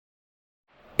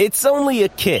It's only a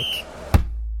kick,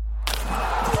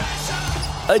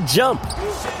 a jump,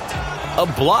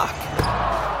 a block.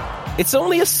 It's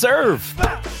only a serve.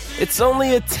 It's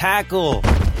only a tackle,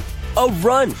 a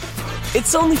run.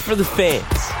 It's only for the fans.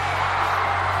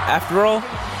 After all,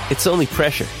 it's only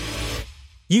pressure.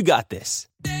 You got this.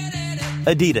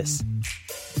 Adidas.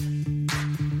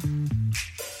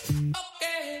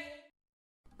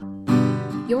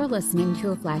 You're listening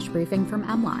to a flash briefing from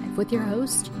MLive with your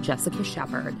host, Jessica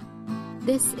Shepard.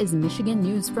 This is Michigan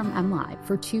News from MLive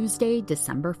for Tuesday,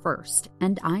 December 1st,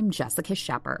 and I'm Jessica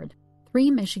Shepard.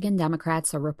 3 Michigan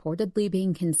Democrats are reportedly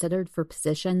being considered for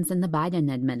positions in the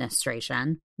Biden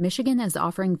administration. Michigan is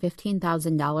offering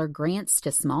 $15,000 grants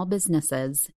to small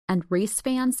businesses, and race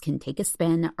fans can take a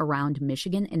spin around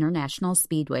Michigan International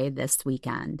Speedway this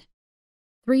weekend.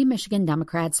 3 Michigan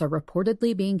Democrats are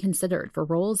reportedly being considered for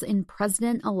roles in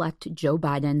President-elect Joe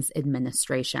Biden's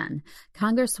administration.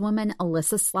 Congresswoman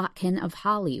Elissa Slotkin of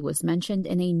Holly was mentioned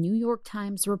in a New York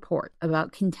Times report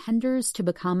about contenders to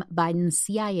become Biden's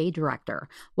CIA director,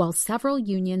 while several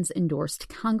unions endorsed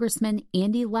Congressman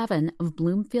Andy Levin of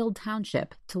Bloomfield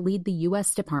Township to lead the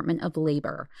U.S. Department of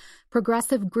Labor.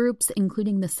 Progressive groups,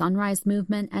 including the Sunrise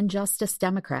Movement and Justice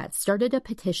Democrats, started a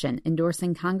petition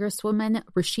endorsing Congresswoman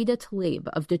Rashida Tlaib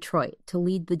of Detroit to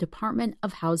lead the Department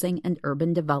of Housing and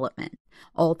Urban Development.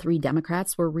 All 3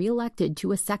 Democrats were reelected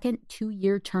to a second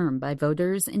 2-year term by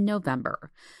voters in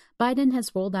November. Biden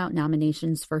has rolled out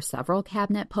nominations for several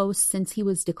cabinet posts since he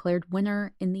was declared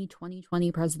winner in the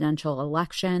 2020 presidential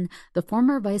election. The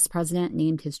former vice president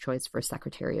named his choice for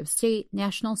Secretary of State,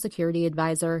 National Security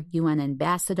Advisor, UN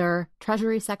Ambassador,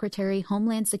 Treasury Secretary,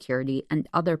 Homeland Security, and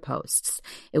other posts.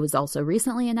 It was also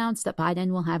recently announced that Biden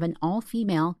will have an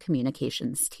all-female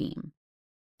communications team.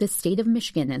 The state of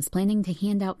Michigan is planning to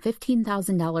hand out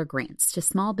 $15,000 grants to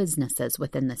small businesses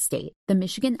within the state. The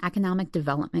Michigan Economic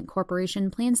Development Corporation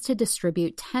plans to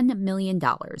distribute $10 million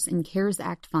in CARES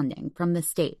Act funding from the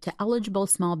state to eligible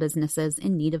small businesses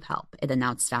in need of help, it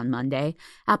announced on Monday.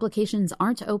 Applications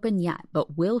aren't open yet,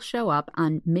 but will show up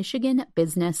on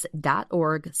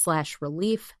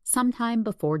michiganbusiness.org/relief sometime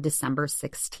before December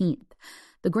 16th.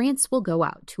 The grants will go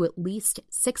out to at least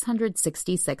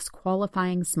 666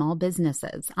 qualifying small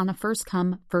businesses on a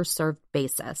first-come, first-served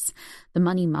basis. The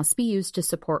money must be used to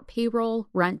support payroll,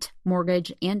 rent,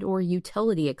 mortgage, and/or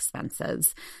utility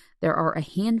expenses. There are a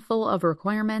handful of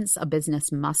requirements a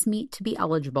business must meet to be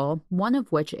eligible, one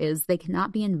of which is they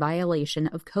cannot be in violation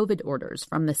of COVID orders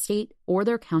from the state or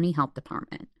their county health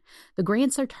department. The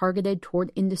grants are targeted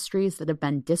toward industries that have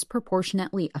been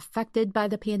disproportionately affected by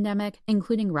the pandemic,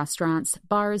 including restaurants,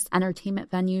 bars,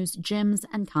 entertainment venues, gyms,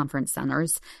 and conference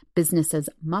centers. Businesses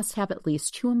must have at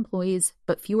least 2 employees,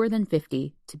 but fewer than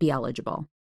 50 to be eligible.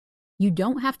 You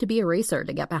don't have to be a racer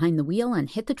to get behind the wheel and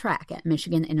hit the track at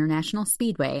Michigan International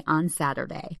Speedway on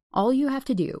Saturday. All you have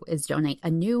to do is donate a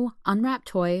new, unwrapped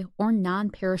toy or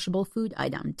non-perishable food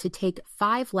item to take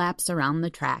 5 laps around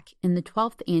the track in the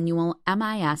 12th annual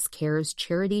MIS Cares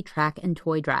Charity Track and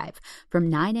Toy Drive from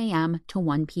 9 a.m. to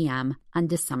 1 p.m. on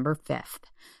December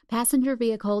 5th. Passenger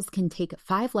vehicles can take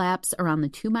 5 laps around the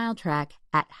 2-mile track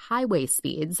at highway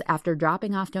speeds after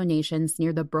dropping off donations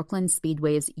near the Brooklyn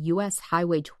Speedway's U.S.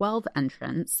 Highway 12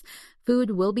 entrance.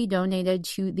 Food will be donated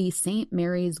to the St.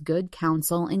 Mary's Good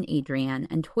Counsel in Adrian,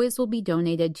 and toys will be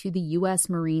donated to the U.S.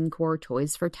 Marine Corps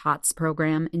Toys for Tots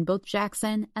program in both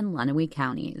Jackson and Lenawee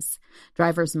counties.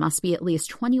 Drivers must be at least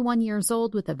 21 years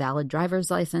old with a valid driver's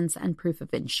license and proof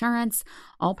of insurance.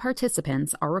 All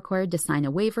participants are required to sign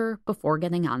a waiver before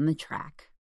getting on the track.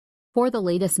 For the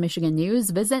latest Michigan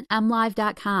news, visit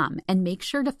mlive.com and make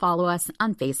sure to follow us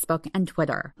on Facebook and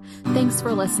Twitter. Thanks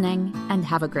for listening and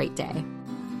have a great day.